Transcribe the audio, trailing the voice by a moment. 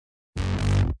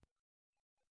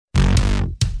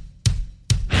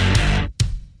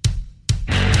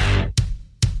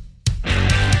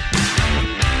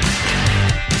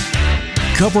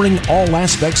covering all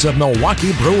aspects of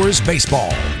Milwaukee Brewers baseball.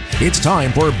 It's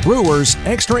time for Brewers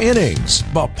Extra Innings,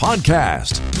 the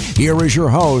podcast. Here is your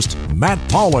host, Matt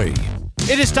Pauley.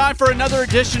 It is time for another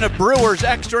edition of Brewers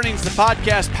Extra Innings, the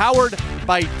podcast powered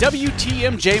by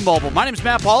WTMJ Mobile. My name is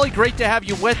Matt Pauley. Great to have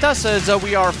you with us as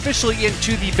we are officially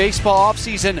into the baseball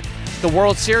offseason. The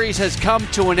World Series has come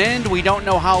to an end. We don't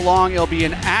know how long it'll be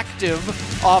an active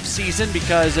offseason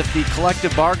because if the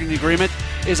collective bargaining agreement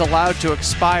is allowed to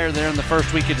expire there in the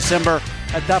first week of December,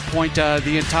 at that point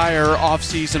the entire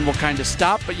offseason will kind of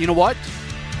stop. But you know what?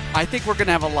 I think we're going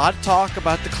to have a lot of talk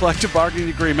about the collective bargaining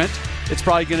agreement. It's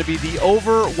probably going to be the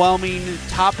overwhelming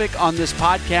topic on this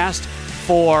podcast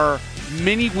for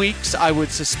many weeks, I would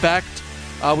suspect.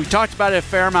 We talked about it a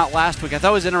fair amount last week. I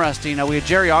thought it was interesting. We had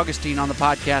Jerry Augustine on the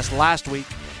podcast last week,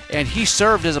 and he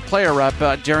served as a player rep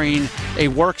during a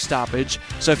work stoppage.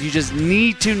 So if you just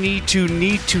need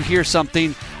to hear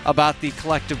something about the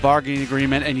collective bargaining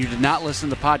agreement and you did not listen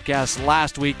to the podcast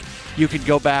last week, you could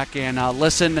go back and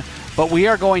listen. But we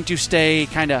are going to stay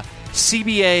kind of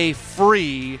CBA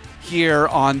free here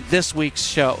on this week's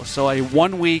show. So a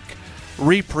 1 week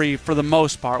reprieve for the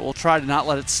most part. We'll try to not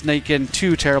let it snake in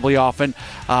too terribly often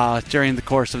during the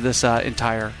course of this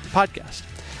entire podcast.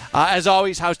 As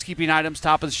always, housekeeping items,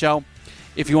 top of the show.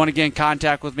 If you want to get in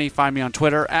contact with me, find me on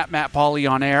Twitter at Matt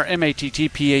Pauley on air,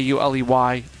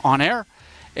 MattPauley on air.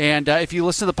 And if you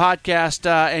listen to the podcast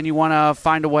and you want to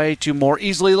find a way to more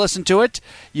easily listen to it,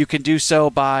 you can do so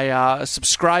by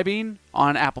subscribing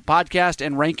on Apple Podcast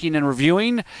and ranking and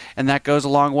reviewing, and that goes a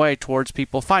long way towards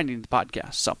people finding the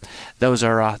podcast. So those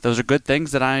are good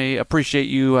things that I appreciate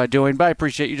you doing, but I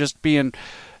appreciate you just being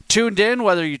tuned in,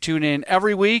 whether you tune in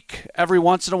every week, every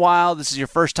once in a while, this is your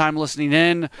first time listening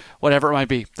in, whatever it might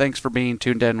be. Thanks for being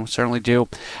tuned in. We certainly do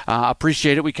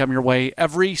appreciate it. We come your way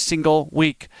every single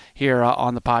week here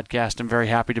on the podcast. I'm very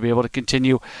happy to be able to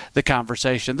continue the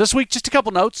conversation. This week, just a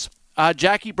couple notes.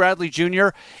 Jackie Bradley Jr.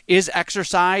 is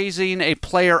exercising a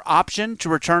player option to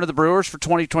return to the Brewers for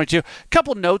 2022. A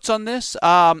couple notes on this.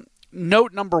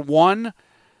 Note number one,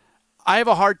 I have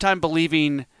a hard time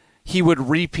believing he would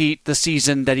repeat the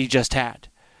season that he just had.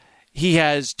 He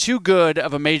has too good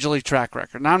of a major league track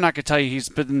record. Now, I'm not going to tell you he's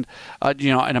been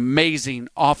an amazing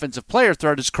offensive player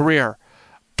throughout his career,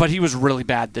 but he was really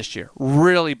bad this year,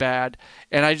 really bad,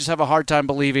 and I just have a hard time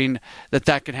believing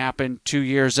that can happen 2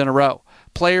 years in a row.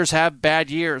 Players have bad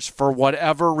years for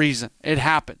whatever reason. It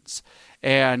happens,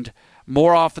 and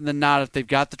more often than not, if they've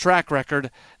got the track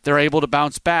record, they're able to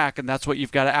bounce back, and that's what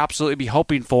you've got to absolutely be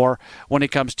hoping for when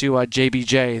it comes to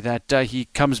JBJ, that he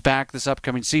comes back this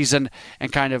upcoming season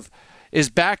and kind of is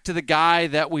back to the guy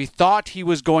that we thought he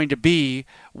was going to be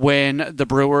when the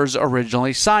Brewers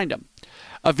originally signed him.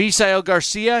 Avisail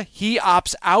Garcia, he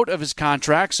opts out of his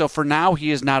contract, so for now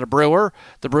he is not a Brewer.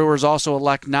 The Brewers also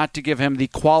elect not to give him the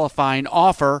qualifying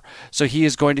offer, so he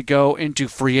is going to go into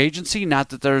free agency. Not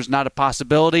that there's not a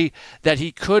possibility that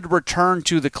he could return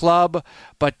to the club,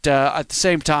 but at the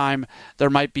same time, there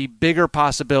might be bigger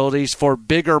possibilities for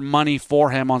bigger money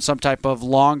for him on some type of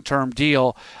long-term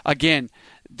deal. Again,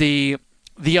 the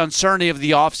uncertainty of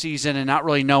the offseason and not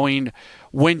really knowing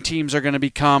when teams are going to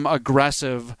become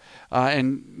aggressive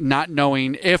and not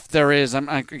knowing if there is. I'm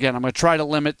going to try to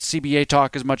limit CBA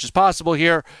talk as much as possible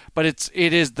here, but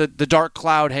it is the dark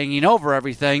cloud hanging over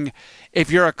everything.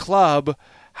 If you're a club,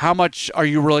 how much are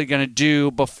you really going to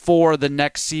do before the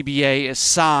next CBA is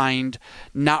signed,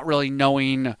 not really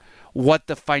knowing what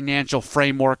the financial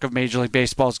framework of Major League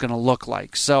Baseball is going to look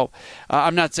like. So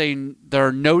I'm not saying there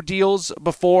are no deals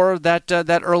before that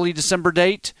early December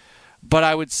date, but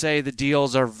I would say the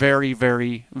deals are very,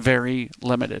 very, very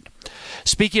limited.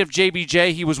 Speaking of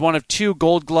JBJ, he was one of 2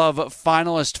 Gold Glove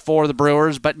finalists for the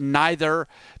Brewers, but neither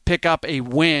pick up a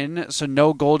win, so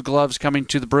no Gold Gloves coming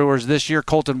to the Brewers this year.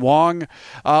 Colton Wong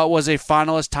was a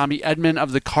finalist. Tommy Edman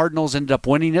of the Cardinals ended up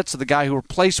winning it, so the guy who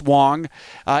replaced Wong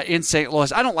in St.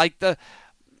 Louis. I don't like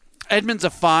Edman's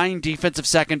a fine defensive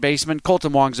second baseman.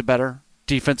 Colton Wong's a better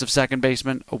defensive second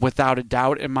baseman, without a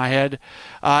doubt in my head.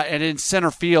 And in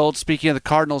center field, speaking of the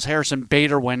Cardinals, Harrison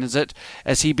Bader wins it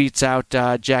as he beats out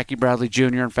Jackie Bradley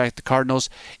Jr. In fact, the Cardinals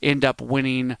end up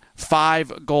winning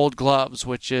 5 Gold Gloves,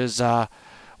 which is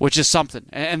something.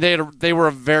 And they were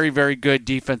a very, very good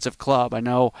defensive club. I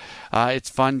know it's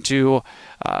fun to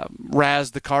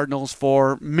razz the Cardinals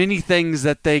for many things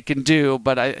that they can do,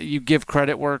 but you give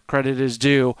credit where credit is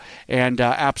due, and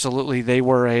absolutely they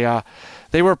were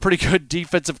a pretty good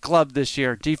defensive club this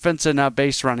year. Defense and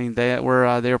base running, they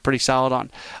were pretty solid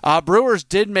on. Brewers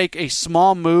did make a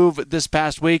small move this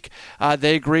past week.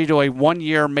 They agreed to a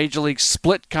 1-year Major League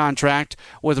split contract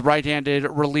with right-handed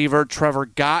reliever Trevor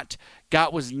Gott.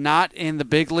 Gott was not in the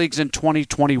big leagues in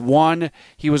 2021.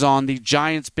 He was on the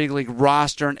Giants big league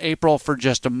roster in April for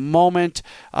just a moment,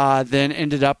 then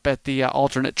ended up at the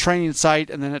alternate training site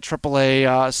and then at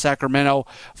AAA Sacramento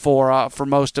for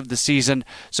most of the season.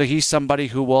 So he's somebody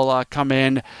who will come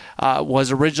in.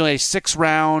 Was originally a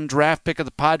 6th-round draft pick of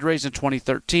the Padres in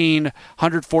 2013,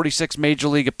 146 major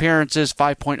league appearances,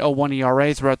 5.01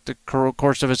 ERA throughout the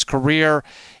course of his career.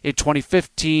 In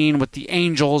 2015 with the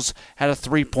Angels, had a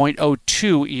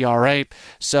 3.02 ERA.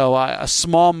 So a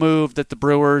small move that the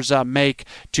Brewers make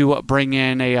to bring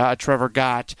in a Trevor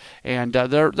Gott. And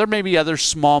there may be other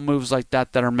small moves like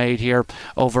that are made here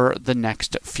over the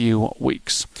next few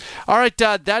weeks. All right,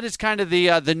 that is kind of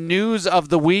the news of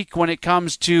the week when it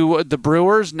comes to the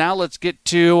Brewers. Now let's get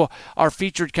to our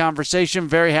featured conversation.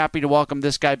 Very happy to welcome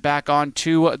this guy back on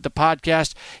to the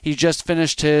podcast. He just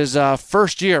finished his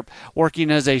first year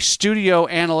working as a studio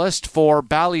analyst for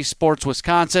Bally Sports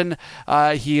Wisconsin.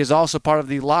 He is also part of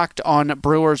the Locked on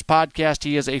Brewers podcast.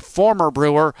 He is a former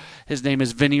Brewer. His name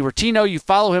is Vinny Rottino. You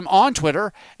follow him on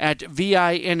Twitter at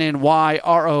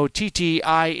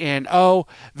VINNYROTTINO.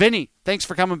 Vinny, thanks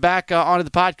for coming back onto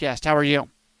the podcast. How are you?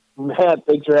 Matt,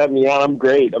 thanks for having me on. I'm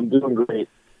great. I'm doing great.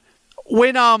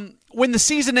 When the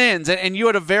season ends and you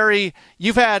were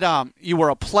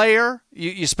a player,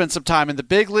 you spent some time in the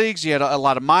big leagues, you had a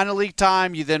lot of minor league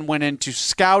time, you then went into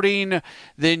scouting,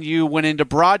 then you went into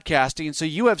broadcasting, so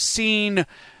you have seen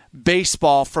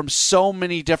baseball from so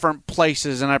many different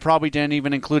places, and I probably didn't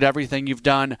even include everything you've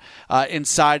done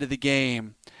inside of the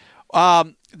game.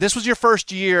 This was your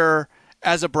first year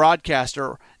as a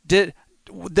broadcaster.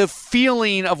 The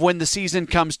feeling of when the season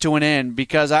comes to an end,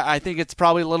 because I think it's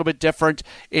probably a little bit different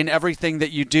in everything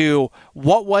that you do.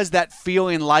 What was that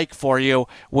feeling like for you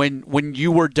when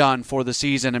you were done for the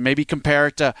season, and maybe compare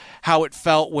it to how it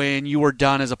felt when you were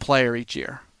done as a player each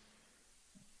year?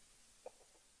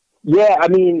 Yeah, I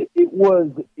mean, it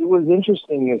was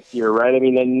interesting this year, right? I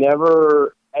mean,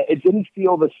 it didn't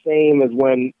feel the same as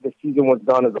when the season was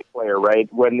done as a player, right?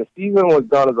 When the season was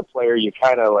done as a player, you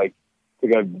kind of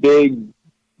took a big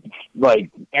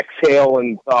exhale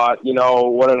and thought,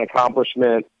 what an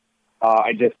accomplishment.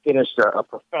 I just finished a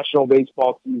professional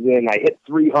baseball season. I hit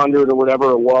 300 or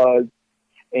whatever it was.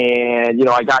 And,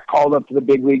 I got called up to the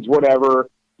big leagues, whatever.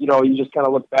 You just kind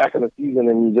of look back on the season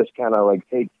and you just kind of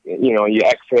you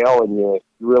exhale and you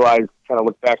realize, kind of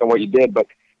look back on what you did. But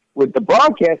with the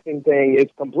broadcasting thing,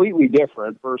 it's completely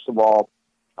different, first of all.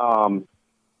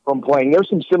 From playing, there's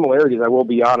some similarities, I will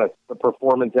be honest. The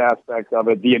performance aspect of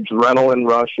it, the adrenaline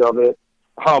rush of it,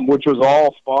 which was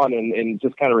all fun and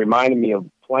just kind of reminded me of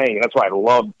playing. That's why I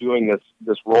love doing this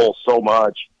role so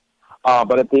much.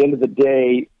 But at the end of the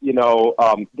day,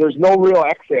 there's no real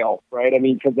exhale, right? I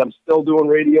mean, because I'm still doing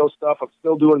radio stuff. I'm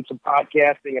still doing some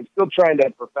podcasting. I'm still trying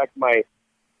to perfect my,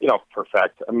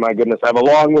 my goodness, I have a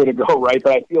long way to go, right?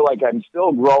 But I feel like I'm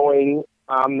still growing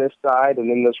on this side and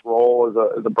in this role as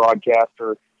a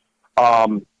broadcaster.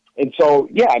 And so,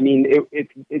 yeah, I mean,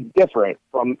 it's different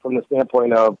from the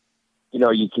standpoint of,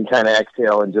 you can kind of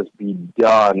exhale and just be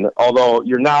done. Although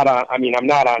I'm not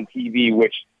on TV,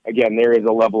 which again, there is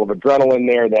a level of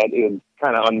adrenaline there that is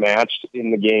kind of unmatched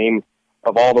in the game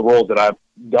of all the roles that I've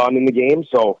done in the game.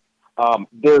 So,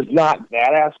 there's not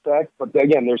that aspect, but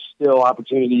again, there's still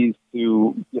opportunities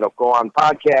to, go on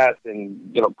podcasts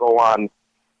and, go on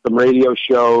some radio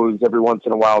shows every once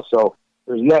in a while. So,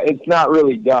 it's not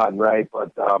really done, right?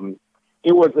 But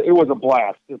it was a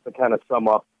blast, just to kind of sum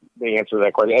up the answer to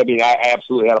that question. I mean, I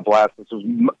absolutely had a blast. This was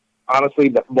honestly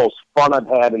the most fun I've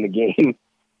had in the game.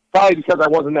 Probably because I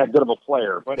wasn't that good of a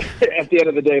player, but at the end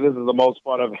of the day, this is the most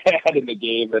fun I've had in the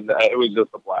game, and it was just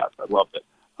a blast. I loved it.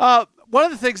 One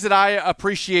of the things that I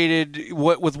appreciated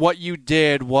with what you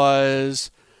did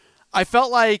was I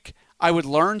felt like I would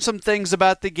learn some things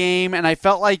about the game, and I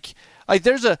felt like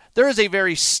there is a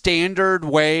very standard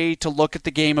way to look at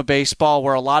the game of baseball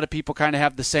where a lot of people kind of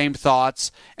have the same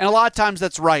thoughts, and a lot of times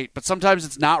that's right, but sometimes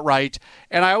it's not right.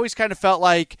 And I always kind of felt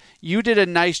like you did a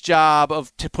nice job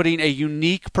of putting a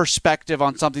unique perspective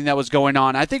on something that was going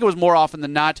on. I think it was more often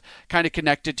than not kind of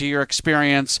connected to your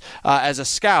experience as a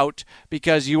scout,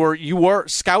 because you were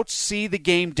scouts see the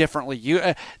game differently.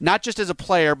 You not just as a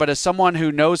player, but as someone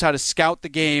who knows how to scout the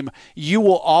game, you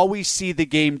will always see the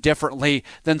game differently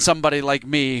than somebody like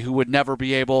me who would never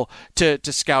be able to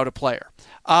scout a player.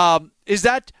 Was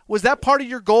that part of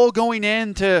your goal going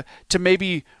in to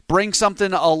maybe bring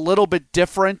something a little bit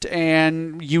different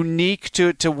and unique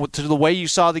to the way you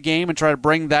saw the game and try to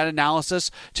bring that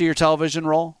analysis to your television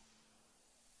role?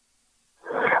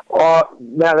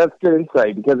 Man, that's good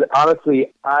insight, because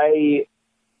honestly, I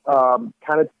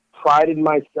kind of prided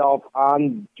myself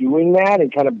on doing that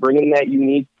and kind of bringing that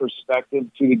unique perspective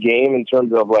to the game in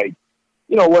terms of, like,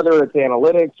 you know, whether it's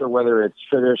analytics or whether it's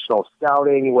traditional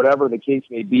scouting, whatever the case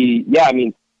may be. Yeah, I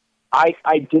mean, I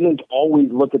didn't always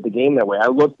look at the game that way. I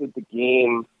looked at the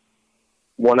game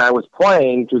when I was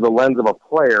playing through the lens of a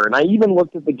player, and I even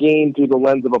looked at the game through the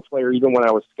lens of a player even when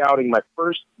I was scouting my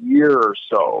first year or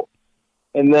so.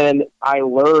 And then I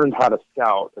learned how to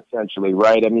scout, essentially,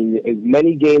 right? I mean, as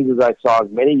many games as I saw, as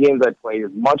many games I played,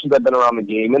 as much as I've been around the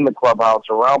game, in the clubhouse,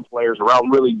 around players,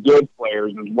 around really good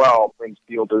players as well, Prince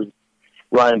Fielders,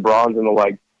 Ryan Braun's and the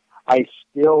like, I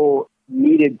still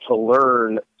needed to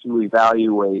learn to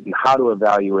evaluate and how to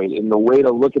evaluate, and the way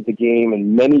to look at the game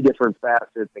in many different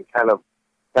facets and kind of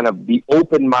be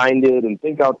open-minded and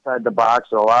think outside the box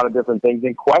on a lot of different things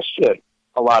and question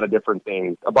a lot of different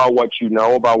things about what you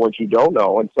know, about what you don't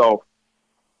know. And so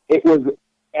it was,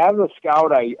 as a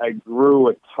scout, I grew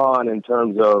a ton in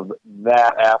terms of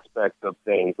that aspect of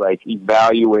things, like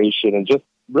evaluation and just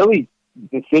really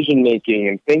decision-making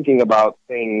and thinking about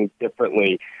things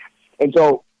differently. And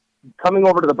so coming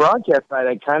over to the broadcast side,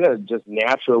 I kind of just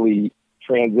naturally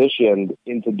transitioned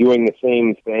into doing the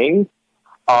same thing.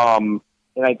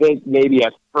 And I think maybe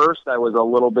at first I was a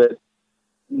little bit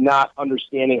not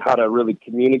understanding how to really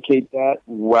communicate that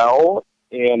well.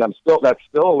 And that's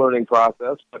still a learning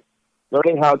process, but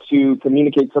learning how to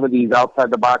communicate some of these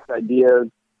outside the box ideas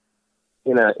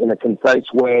in a concise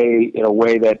way, in a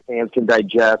way that fans can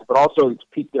digest, but also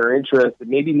pique their interest and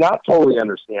maybe not totally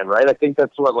understand, right? I think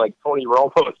that's what, like, Tony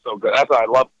Romo is so good. That's why I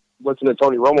love listening to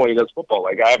Tony Romo when he does football.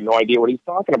 Like, I have no idea what he's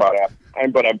talking about half the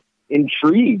time, but I'm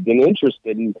intrigued and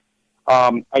interested. And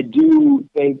I do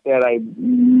think that I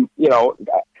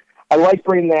like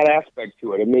bringing that aspect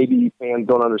to it. And maybe fans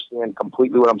don't understand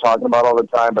completely what I'm talking about all the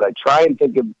time, but I try and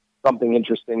think of something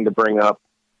interesting to bring up,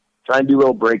 try and do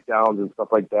little breakdowns and stuff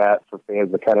like that for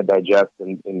fans to kind of digest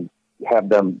and have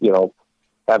them, you know,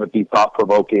 have it be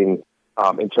thought-provoking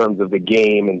in terms of the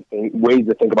game and ways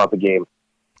to think about the game.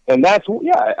 And that's,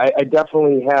 yeah, I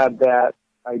definitely had that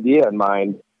idea in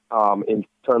mind in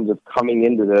terms of coming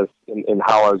into this and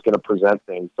how I was going to present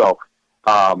things. So,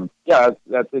 yeah,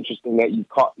 that's interesting that you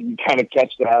kind of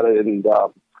catch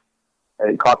that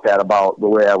and caught that about the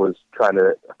way I was trying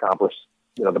to accomplish,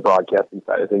 you know, the broadcasting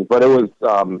side of things. But it was,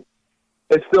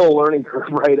 it's still a learning curve,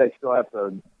 right? I still have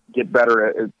to get better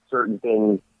at certain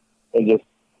things, and just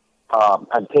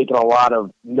I've taken a lot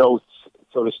of notes,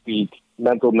 so to speak,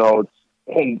 mental notes,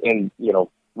 and you know,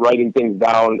 writing things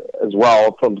down as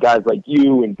well from guys like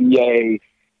you and BA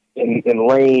and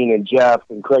Lane and Jeff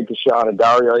and Craig Kashan and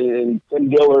Dario and Tim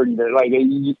Dillard. Like,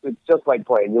 it's just like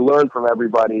playing. You learn from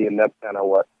everybody, and that's kind of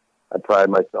what I pride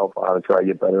myself on to try to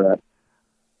get better at.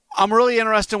 I'm really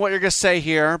interested in what you're going to say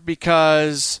here,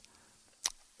 because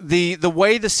the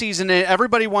way the season is,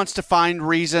 everybody wants to find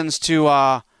reasons to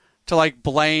like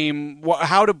blame,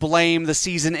 how to blame the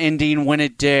season ending when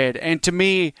it did. And to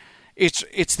me,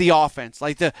 it's the offense.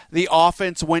 Like the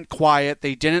offense went quiet.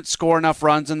 They didn't score enough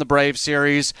runs in the Braves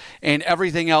series, and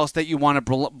everything else that you want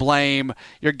to blame,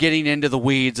 you're getting into the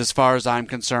weeds as far as I'm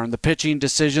concerned. The pitching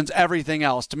decisions, everything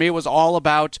else. To me, it was all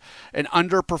about an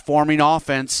underperforming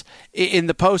offense in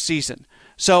the postseason.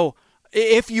 So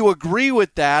if you agree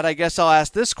with that, I guess I'll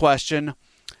ask this question.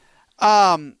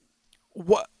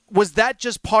 Was that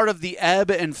just part of the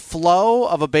ebb and flow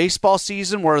of a baseball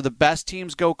season where the best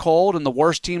teams go cold and the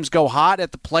worst teams go hot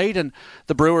at the plate, and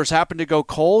the Brewers happen to go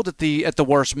cold at the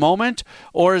worst moment?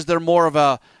 Or is there more of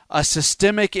a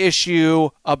systemic issue,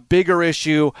 a bigger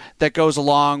issue that goes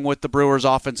along with the Brewers'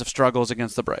 offensive struggles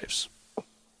against the Braves?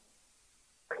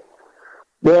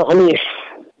 Well, I mean,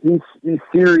 these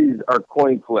series are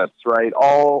coin flips, right?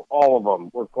 All of them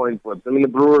were coin flips. I mean, the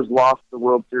Brewers lost the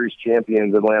World Series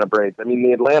champions, Atlanta Braves. I mean,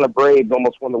 the Atlanta Braves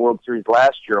almost won the World Series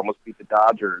last year, almost beat the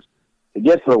Dodgers to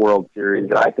get to the World Series,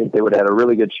 and I think they would have had a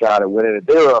really good shot at winning it.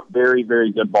 They were a very,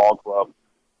 very good ball club.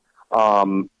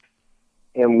 And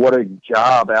what a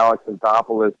job Alex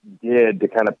Anthopoulos did to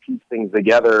kind of piece things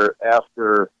together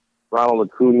after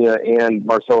Ronald Acuna and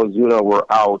Marcell Ozuna were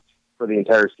out for the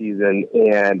entire season,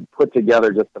 and put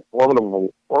together just a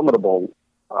formidable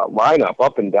lineup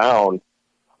up and down.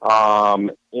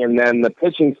 And then the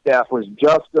pitching staff was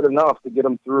just good enough to get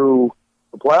them through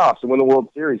the playoffs and win the World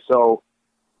Series. So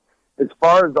as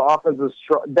far as the offensive,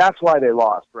 that's why they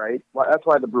lost, right? That's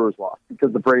why the Brewers lost,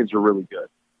 because the Braves were really good.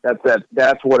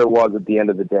 That's what it was at the end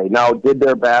of the day. Now, did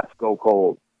their bats go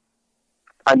cold?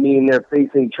 I mean, they're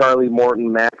facing Charlie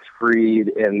Morton, Max Fried,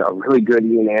 and a really good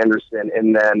Ian Anderson,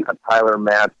 and then a Tyler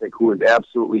Matzik, who is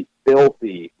absolutely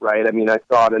filthy, right? I mean, I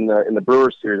saw it in the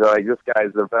Brewers series. Like, this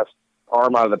guy's their best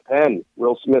arm out of the pen.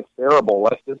 Will Smith's terrible.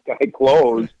 Let this guy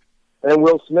close. And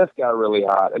Will Smith got really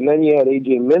hot. And then you had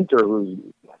A.J. Minter, whose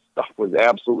stuff was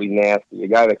absolutely nasty, a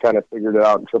guy that kind of figured it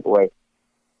out in AAA.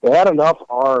 They had enough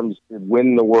arms to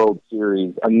win the World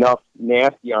Series, enough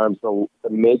nasty arms to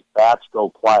make bats go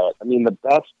quiet. I mean, the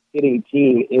best hitting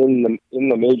team in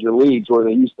the major leagues were the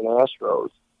Houston Astros.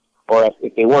 Or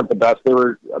if they weren't the best, they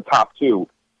were a top two.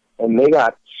 And they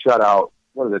got shut out,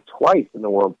 twice in the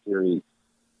World Series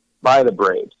by the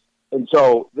Braves. And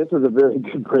so this is a very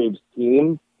good Braves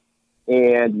team.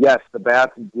 And, yes, the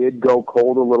bats did go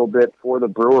cold a little bit for the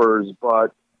Brewers.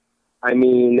 But, I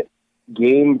mean,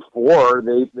 Game 4,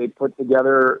 they put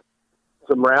together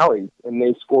some rallies, and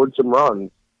they scored some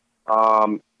runs.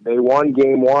 They won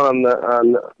Game 1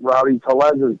 on Rowdy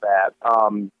Tellez's bat.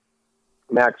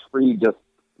 Max Fried just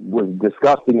was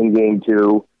disgusting in Game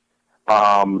 2.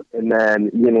 And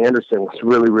then Ian Anderson was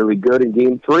really, really good in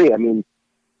Game 3. I mean,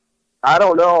 I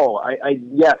don't know.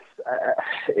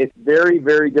 It's very,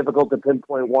 very difficult to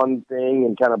pinpoint one thing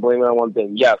and kind of blame it on one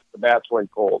thing. Yes, the bats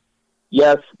went cold.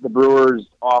 Yes, the Brewers'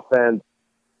 offense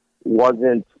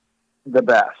wasn't the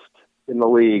best in the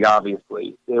league,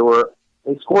 obviously. They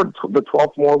scored the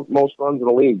 12th most runs in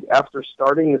the league. After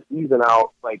starting the season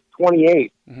out like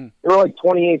 28th, they were like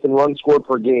 28th in runs scored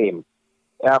per game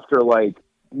after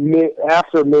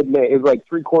mid-May. It was like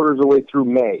 3/4 of the way through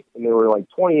May, and they were like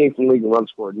 28th in league in runs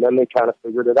scored. And then they kind of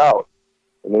figured it out,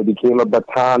 and they became a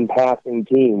baton passing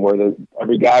team where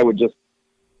every guy would just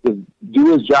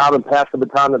do his job and pass the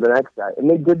baton to the next guy. And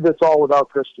they did this all without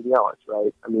Christian Yelich,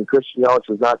 right? I mean, Christian Yelich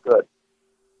was not good.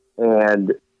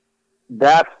 And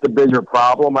that's the bigger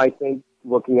problem, I think,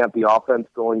 looking at the offense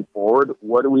going forward.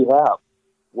 What do we have?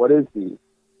 What is he?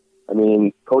 I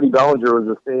mean, Cody Bellinger was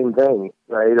the same thing,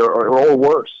 right? Or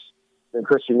worse than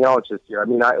Christian Yelich this year. I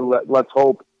mean, let's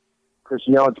hope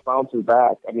Christian Yelich bounces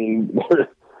back. I mean,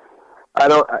 I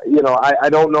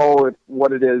don't know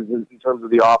what it is in terms of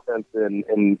the offense,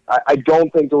 and I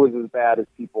don't think it was as bad as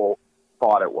people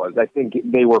thought it was. I think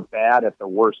they were bad at the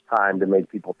worst time to make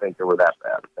people think they were that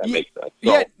bad, if that makes sense.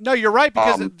 So, no, you're right,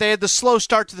 because they had the slow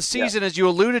start to the season, as you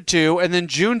alluded to, and then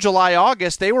June, July,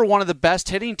 August, they were one of the best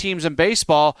hitting teams in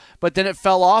baseball, but then it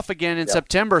fell off again in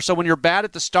September. So when you're bad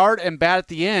at the start and bad at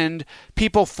the end,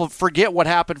 people forget what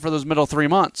happened for those middle 3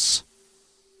 months.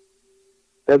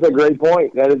 That's a great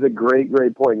point. That is a great,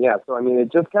 great point. Yeah, so, I mean,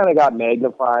 it just kind of got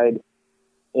magnified,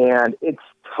 and it's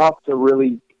tough to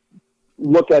really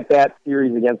look at that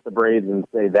series against the Braves and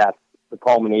say that's the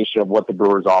culmination of what the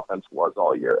Brewers' offense was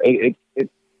all year. It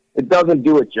doesn't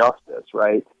do it justice,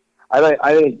 right?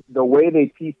 I think the way they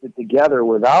pieced it together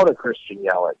without a Christian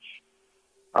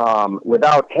Yelich,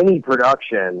 without any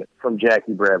production from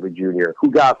Jackie Bradley Jr.,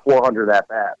 who got 400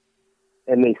 at-bats,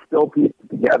 and they still pieced it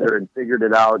together and figured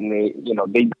it out, and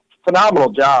they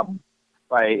phenomenal job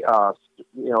by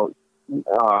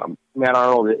Matt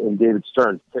Arnold and David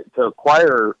Stearns to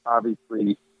acquire,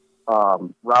 obviously,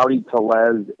 Rowdy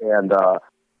Tellez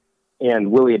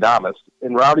and Willie Adames.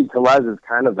 And Rowdy Tellez is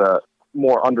kind of a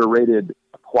more underrated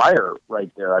acquire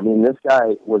right there. I mean, this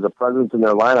guy was a presence in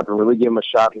their lineup and really gave him a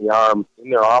shot in the arm in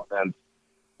their offense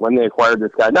when they acquired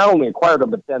this guy. Not only acquired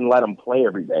him, but then let him play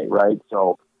every day, right?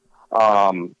 So,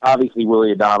 obviously,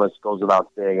 Willie Adames goes without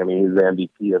saying. I mean, he's the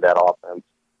MVP of that offense,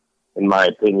 in my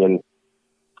opinion.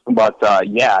 But,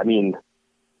 I mean,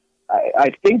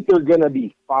 I think they're going to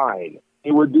be fine.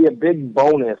 It would be a big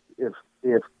bonus if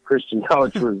Christian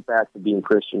Yelich was back to being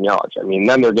Christian Yelich. I mean,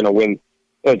 then they're going to win,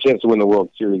 a chance to win the World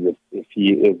Series if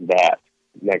he is that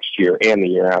next year and the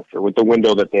year after, with the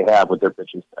window that they have with their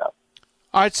pitching staff.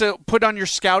 All right, so put on your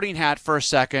scouting hat for a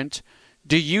second.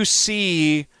 Do you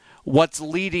see what's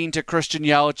leading to Christian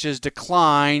Yelich's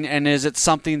decline, and is it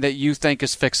something that you think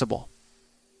is fixable?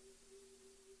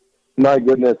 My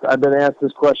goodness, I've been asked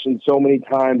this question so many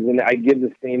times, and I give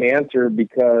the same answer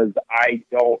because I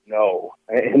don't know.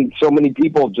 And so many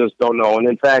people just don't know. And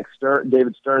in fact,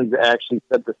 David Stearns actually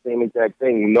said the same exact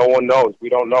thing. No one knows. We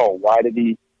don't know. Why did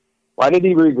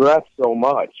he regress so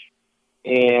much?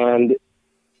 And,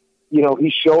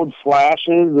 he showed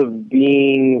flashes of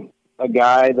being a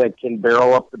guy that can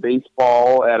barrel up the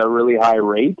baseball at a really high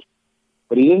rate,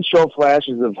 but he didn't show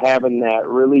flashes of having that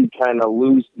really kind of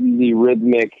loose, easy,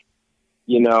 rhythmic,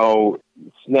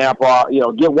 snap off,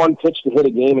 get one pitch to hit a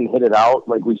game and hit it out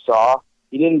like we saw.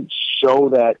 He didn't show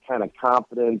that kind of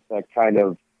confidence, that kind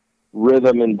of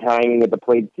rhythm and timing at the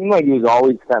plate. It seemed like he was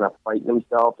always kind of fighting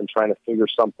himself and trying to figure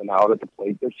something out at the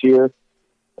plate this year,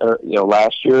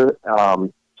 last year,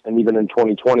 and even in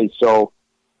 2020. So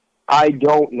I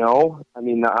don't know. I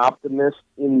mean, the optimist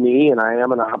in me, and I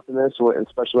am an optimist,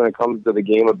 especially when it comes to the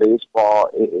game of baseball,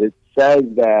 it says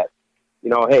that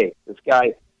hey, this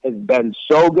guy has been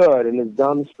so good and has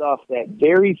done stuff that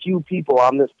very few people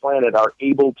on this planet are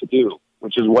able to do,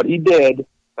 which is what he did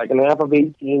second half of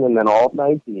 18 and then all of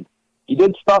 19. He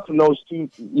did stuff in those 2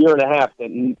 years and a half that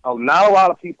not a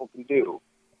lot of people can do.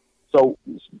 So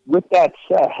with that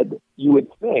said, you would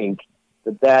think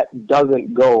that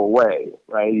doesn't go away,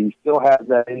 right? He still has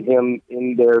that in him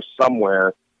in there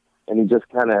somewhere, and he just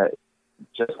kind of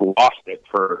just lost it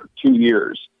for 2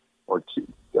 years or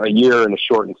a year in a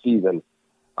shortened season.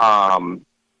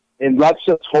 And let's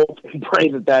just hope and pray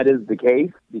that is the case,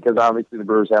 because obviously the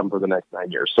Brewers have him for the next 9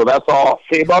 years. So that's all I'll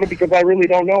say about it, because I really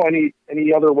don't know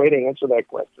any other way to answer that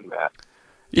question, Matt.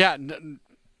 Yeah, and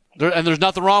there's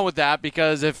nothing wrong with that,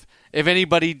 because if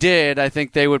anybody did, I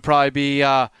think they would probably be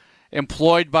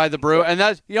employed by the Brewers, and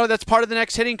that's part of the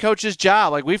next hitting coach's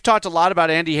job. Like, we've talked a lot about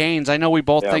Andy Haynes. I know we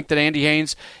both think that Andy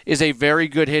Haynes is a very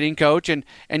good hitting coach, and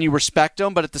you respect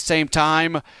him, but at the same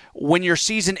time, when your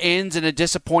season ends in a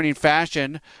disappointing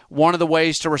fashion, one of the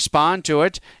ways to respond to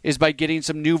it is by getting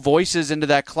some new voices into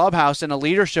that clubhouse in a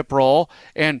leadership role.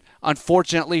 And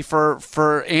unfortunately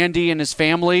for Andy and his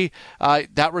family,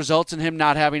 that results in him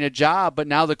not having a job. But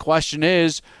now the question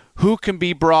is, who can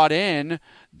be brought in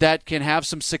that can have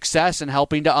some success in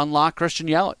helping to unlock Christian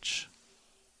Yelich?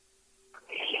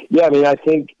 Yeah, I mean, I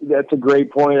think that's a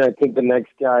great point. I think the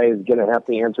next guy is going to have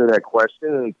to answer that question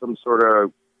in some sort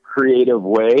of creative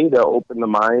way to open the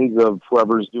minds of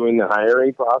whoever's doing the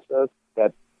hiring process,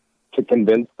 that to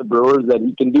convince the Brewers that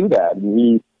he can do that. And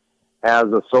he has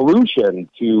a solution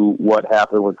to what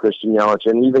happened with Christian Yelich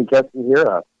and even Keston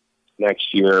Hiura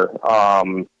next year.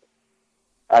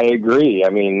 I agree. I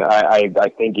mean, I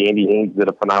think Andy Haynes did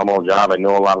a phenomenal job. I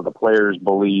know a lot of the players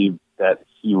believe that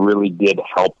he really did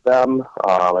help them.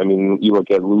 I mean, you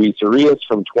look at Luis Urias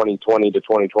from 2020 to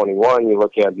 2021. You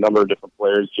look at a number of different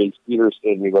players, Jace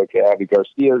Peterson. You look at Avi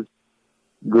Garcia's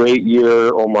great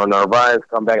year, Omar Narvaez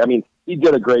comeback. I mean, he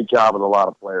did a great job with a lot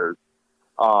of players.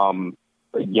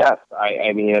 But yes,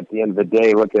 I mean, at the end of the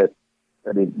day,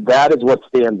 that is what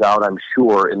stands out, I'm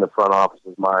sure, in the front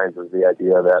office's minds, is the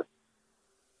idea that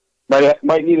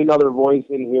might need another voice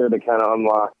in here to kind of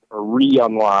unlock or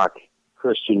re-unlock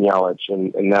Christian Yelich,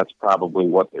 and that's probably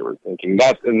what they were thinking.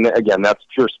 And again, that's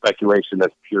pure speculation,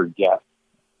 that's pure guess,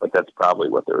 but that's probably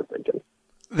what they were thinking.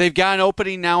 They've got an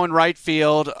opening now in right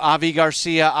field. Avi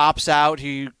Garcia opts out.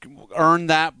 He earned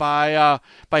that by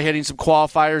hitting some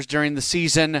qualifiers during the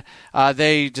season.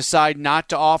 They decide not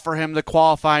to offer him the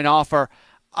qualifying offer.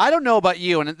 I don't know about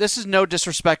you, and this is no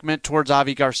disrespect meant towards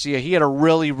Avi Garcia. He had a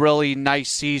really, really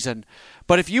nice season.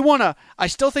 But if you want to, I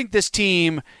still think this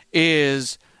team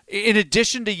is, in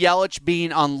addition to Yelich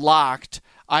being unlocked,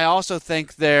 I also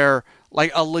think they're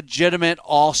like a legitimate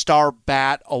all-star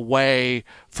bat away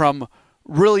from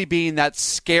really being that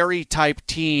scary type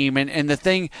team. And the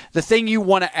thing you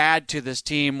want to add to this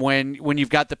team when you've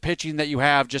got the pitching that you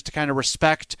have, just to kind of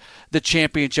respect the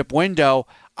championship window,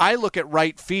 I look at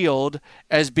right field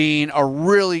as being a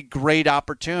really great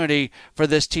opportunity for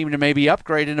this team to maybe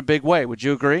upgrade in a big way. Would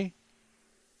you agree?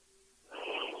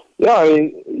 Yeah, I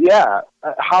mean, yeah.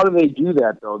 How do they do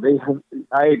that, though?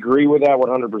 I agree with that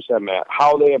 100%, Matt.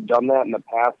 How they have done that in the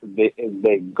past is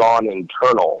they've gone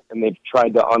internal, and they've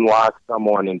tried to unlock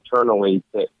someone internally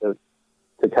to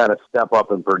kind of step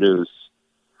up and produce.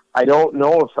 I don't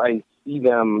know if I see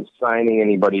them signing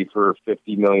anybody for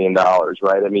 $50 million,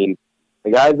 right? I mean, the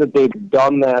guys that they've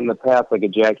done that in the past, like a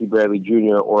Jackie Bradley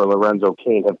Jr. or Lorenzo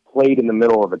Cain, have played in the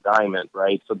middle of a diamond,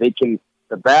 right? So they can,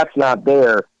 the bat's not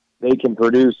there, they can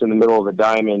produce in the middle of the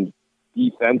diamond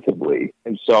defensively.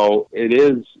 And so it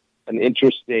is an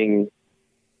interesting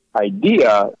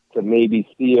idea to maybe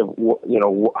see if,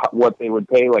 what they would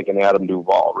pay like an Adam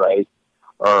Duvall, right?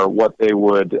 Or what they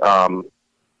would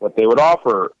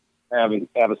offer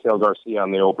Avisail Garcia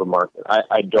on the open market.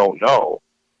 I don't know.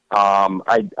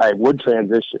 I would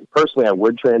transition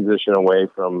away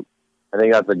from, I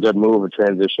think that's a good move, of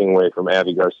transitioning away from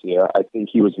Avi Garcia. I think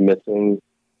he was missing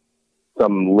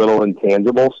some little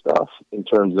intangible stuff in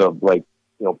terms of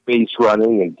base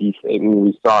running and defense. I mean,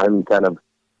 we saw him kind of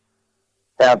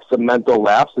have some mental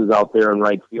lapses out there in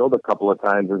right field a couple of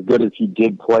times. As good as he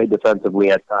did play defensively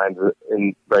at times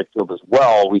in right field as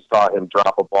well, we saw him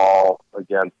drop a ball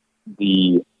against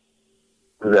the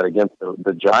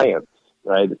Giants.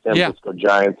 Right, the San Francisco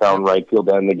Giants out in right field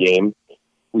to end the game.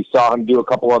 We saw him do a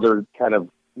couple other kind of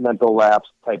mental lapse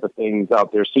type of things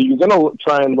out there. So you're going to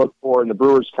try and look for, and the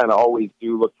Brewers kind of always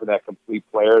do look for that complete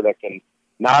player that can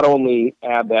not only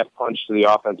add that punch to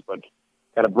the offense, but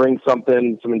kind of bring some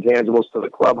intangibles to the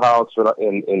clubhouse or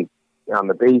on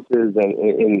the bases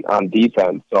and on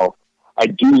defense. So I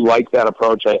do like that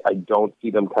approach. I don't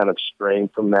see them kind of straying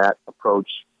from that approach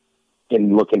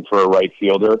in looking for a right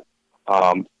fielder.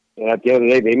 And at the end of the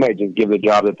day, they might just give the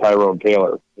job to Tyrone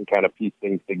Taylor and kind of piece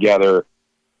things together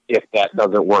if that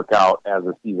doesn't work out as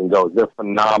the season goes. They've been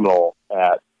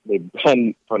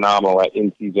phenomenal at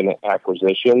in-season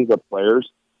acquisitions of players.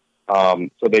 So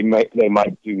they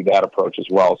might do that approach as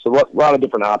well. So a lot of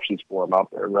different options for them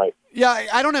out there, right? Yeah,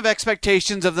 I don't have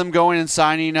expectations of them going and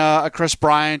signing a Chris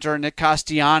Bryant or a Nick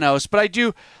Castellanos, but I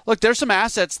do. Look, there's some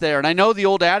assets there, and I know the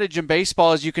old adage in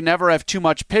baseball is you can never have too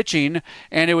much pitching,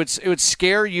 and it would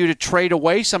scare you to trade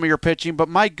away some of your pitching. But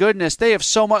my goodness, they have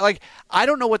so much. Like, I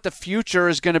don't know what the future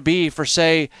is going to be for,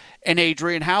 say, an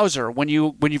Adrian Hauser when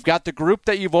you've got the group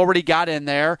that you've already got in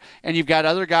there, and you've got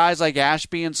other guys like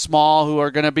Ashby and Small who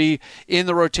are going to be in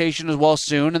the rotation as well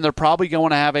soon, and they're probably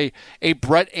going to have a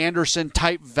Brett Anderson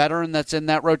type veteran that's in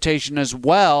that rotation as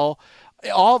well.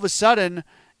 All of a sudden,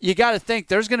 you got to think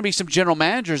there's going to be some general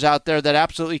managers out there that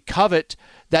absolutely covet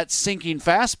that sinking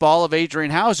fastball of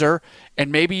Adrian Hauser,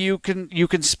 and maybe you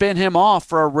can spin him off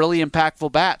for a really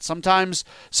impactful bat. Sometimes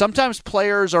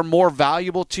players are more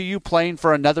valuable to you playing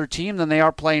for another team than they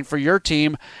are playing for your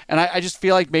team, and I just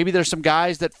feel like maybe there's some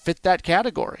guys that fit that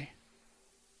category.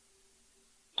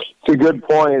 It's a good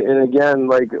point, and again,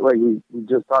 like we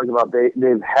just talked about, they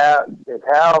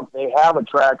have a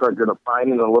track record of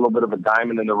finding a little bit of a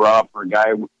diamond in the rough for a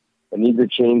guy that needs a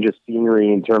change of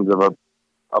scenery in terms of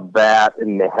a bat,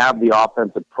 and they have the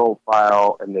offensive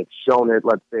profile, and they've shown it,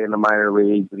 let's say, in the minor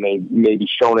leagues, and they maybe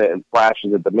shown it in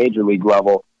flashes at the major league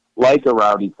level, like a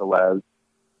Rowdy Tellez,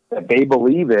 that they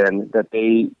believe in, that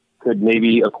they could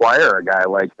maybe acquire a guy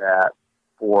like that.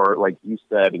 Or, like you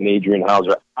said, an Adrian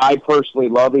Hauser. I personally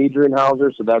love Adrian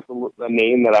Hauser, so that's a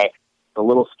name that it's a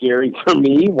little scary for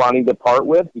me wanting to part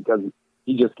with because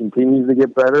he just continues to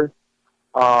get better.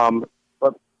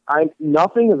 But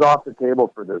nothing is off the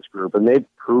table for this group, and they've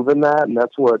proven that, and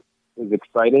that's what is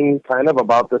exciting kind of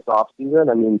about this offseason.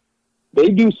 I mean, they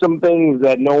do some things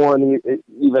that no one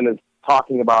even is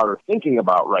talking about or thinking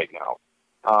about right now,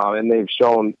 and they've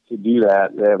shown to do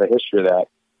that. They have a history of that.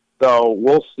 So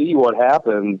we'll see what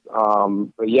happens.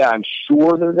 But yeah, I'm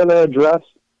sure they're going to address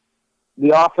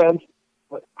the offense.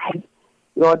 But at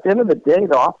the end of the day,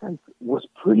 the offense was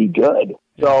pretty good.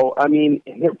 So, I mean,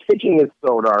 their pitching is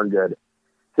so darn good.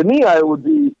 To me, I would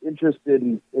be interested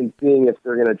in seeing if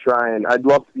they're going to try and I'd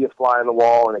love to be a fly on the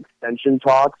wall in extension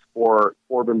talks for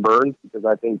Corbin Burns because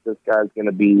I think this guy's going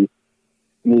to be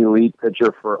an elite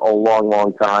pitcher for a long,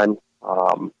 long time.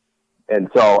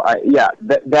 And so,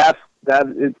 that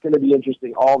it's going to be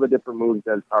interesting. All the different moves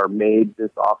that are made this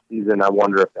offseason, I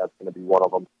wonder if that's going to be one of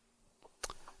them.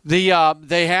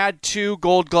 They had 2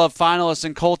 Gold Glove finalists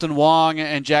in Colton Wong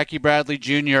and Jackie Bradley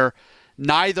Jr.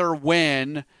 Neither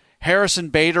win. Harrison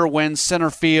Bader wins center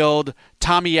field.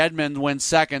 Tommy Edman wins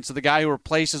second. So the guy who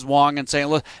replaces Wong in St.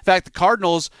 Louis. In fact, the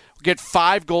Cardinals get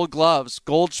 5 Gold Gloves: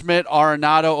 Goldschmidt,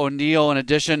 Arenado, O'Neill, in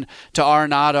addition to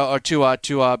Arenado or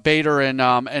to Bader and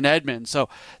Edman. So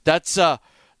that's.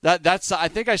 I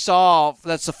think I saw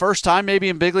that's the first time maybe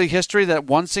in big league history that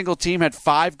one single team had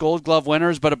 5 Gold Glove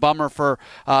winners, but a bummer for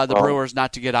the Brewers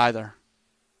not to get either.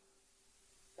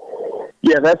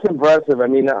 Yeah, that's impressive. I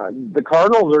mean, the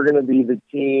Cardinals are going to be the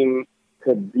team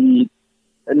to beat,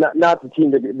 and not the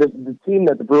team the team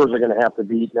that the Brewers are going to have to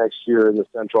beat next year in the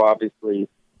Central, obviously,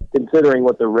 considering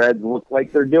what the Reds look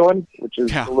like they're doing, which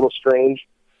is a little strange.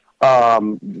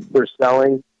 They're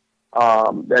selling.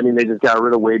 I mean, they just got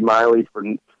rid of Wade Miley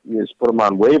just put him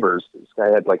on waivers. This guy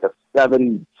had like a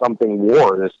 7-something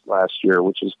WAR this last year,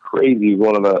 which is crazy.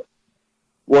 One of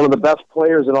the best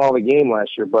players in all the game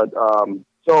last year. But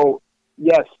so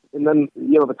yes, and then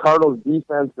the Cardinals'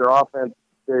 defense, their offense,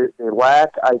 they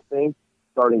lack, I think,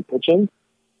 starting pitching,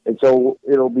 and so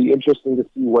it'll be interesting to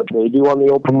see what they do on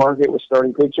the open market with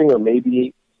starting pitching, or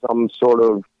maybe some sort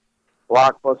of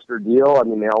blockbuster deal. I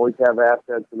mean, they always have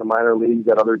assets in the minor leagues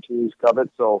that other teams covet,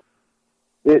 so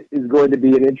it is going to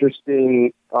be an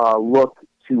interesting look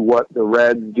to what the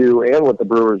Reds do and what the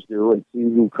Brewers do and see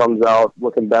who comes out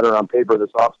looking better on paper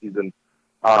this offseason.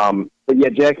 But yeah,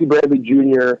 Jackie Bradley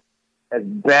Jr., as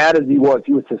bad as he was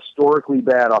historically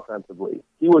bad offensively.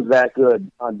 He was that good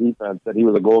on defense that he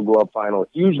was a Gold Glove finalist.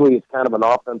 Usually it's kind of an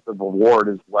offensive award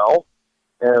as well,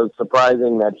 and it was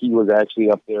surprising that he was actually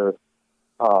up there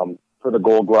for the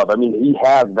Gold Glove. I mean, he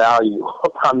has value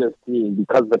on this team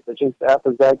because the pitching staff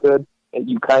is that good. And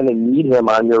you kind of need him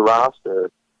on your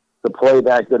roster to play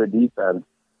that good a defense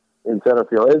in center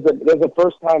field. It's the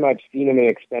first time I've seen him in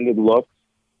extended looks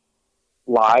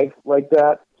live like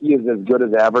that. he is as good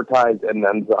as advertised and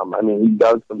then some. I mean, he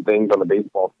does some things on the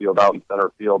baseball field out in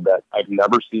center field that I've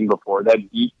never seen before. That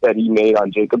beat that he made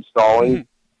on Jacob Stallings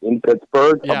in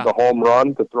Pittsburgh of the home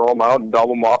run to throw him out and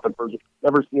double him off at first.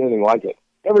 Never seen anything like it.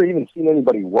 Never even seen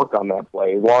anybody work on that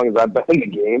play as long as I've been in the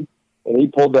game. And he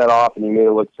pulled that off, and he made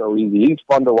it look so easy. He's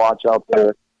fun to watch out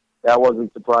there. That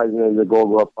wasn't surprising as a Gold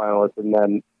Glove finalist. And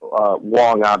then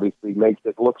Wong obviously makes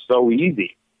it look so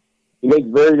easy. He makes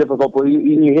very difficult plays.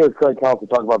 You hear Craig Counsell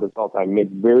talk about this all the time. He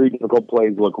makes very difficult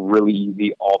plays look really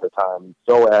easy all the time. He's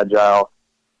so agile.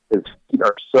 His feet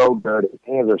are so good. His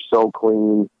hands are so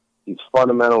clean. He's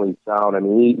fundamentally sound. I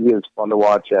mean, he is fun to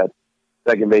watch at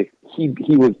second base.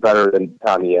 He was better than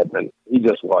Tommy Edman. He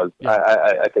just was. Yeah.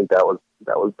 I think that was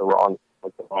the wrong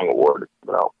award.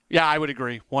 No. Yeah, I would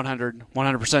agree.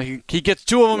 100%. He gets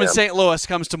two of them in St. Louis,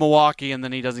 comes to Milwaukee, and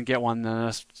then he doesn't get one. Then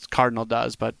a Cardinal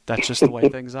does, but that's just the way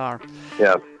things are.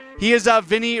 Yeah. He is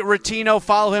Vinny Rottino.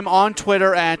 Follow him on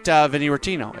Twitter at Vinny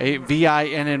Rottino,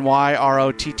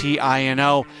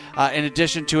 VINNYROTTINO. In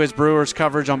addition to his Brewers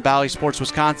coverage on Bally Sports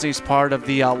Wisconsin, he's part of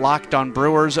the Locked on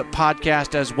Brewers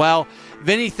podcast as well.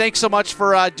 Vinny, thanks so much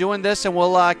for doing this, and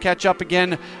we'll catch up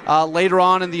again later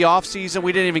on in the offseason.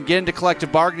 We didn't even get into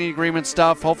collective bargaining agreement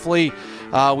stuff. Hopefully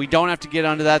we don't have to get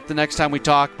onto that the next time we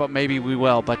talk, but maybe we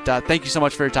will. But thank you so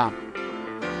much for your time.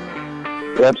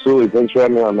 Absolutely. Thanks for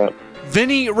having me on that.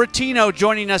 Vinny Rottino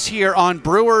joining us here on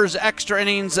Brewers Extra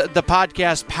Innings, the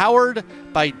podcast powered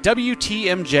by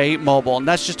WTMJ Mobile. And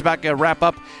that's just about going to wrap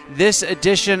up this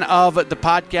edition of the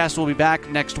podcast. We'll be back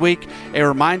next week. A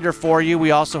reminder for you,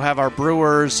 we also have our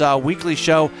Brewers weekly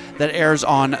show that airs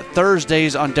on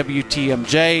Thursdays on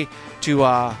WTMJ.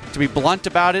 To be blunt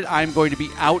about it, I'm going to be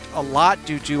out a lot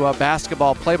due to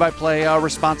basketball play-by-play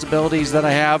responsibilities that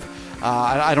I have.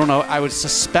 I don't know. I would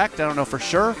suspect, I don't know for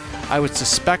sure, I would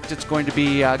suspect it's going to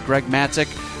be Greg Matzik,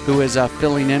 who is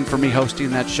filling in for me hosting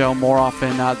that show more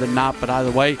often than not. But either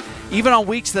way, even on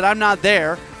weeks that I'm not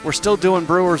there, we're still doing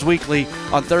Brewers Weekly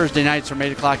on Thursday nights from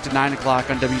 8 o'clock to 9 o'clock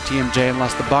on WTMJ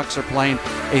unless the Bucks are playing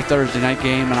a Thursday night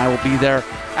game, and I will be there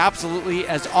absolutely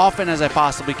as often as I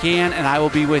possibly can, and I will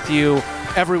be with you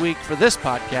every week for this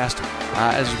podcast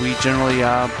as we generally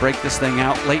break this thing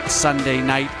out late Sunday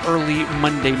night, early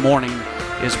Monday morning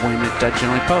is when it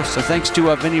generally posts. So thanks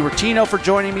to Vinny Rottino for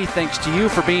joining me. Thanks to you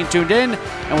for being tuned in,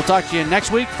 and we'll talk to you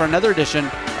next week for another edition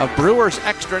of Brewers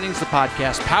Extra Innings, the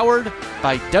podcast powered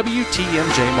by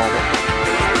WTMJ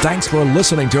Mobile. Thanks for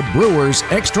listening to Brewers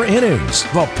Extra Innings,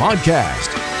 the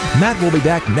podcast. Matt will be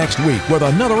back next week with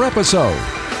another episode.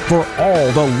 For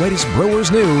all the latest Brewers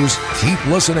news, keep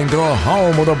listening to the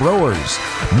home of the Brewers,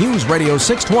 News Radio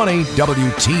 620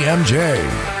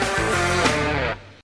 WTMJ.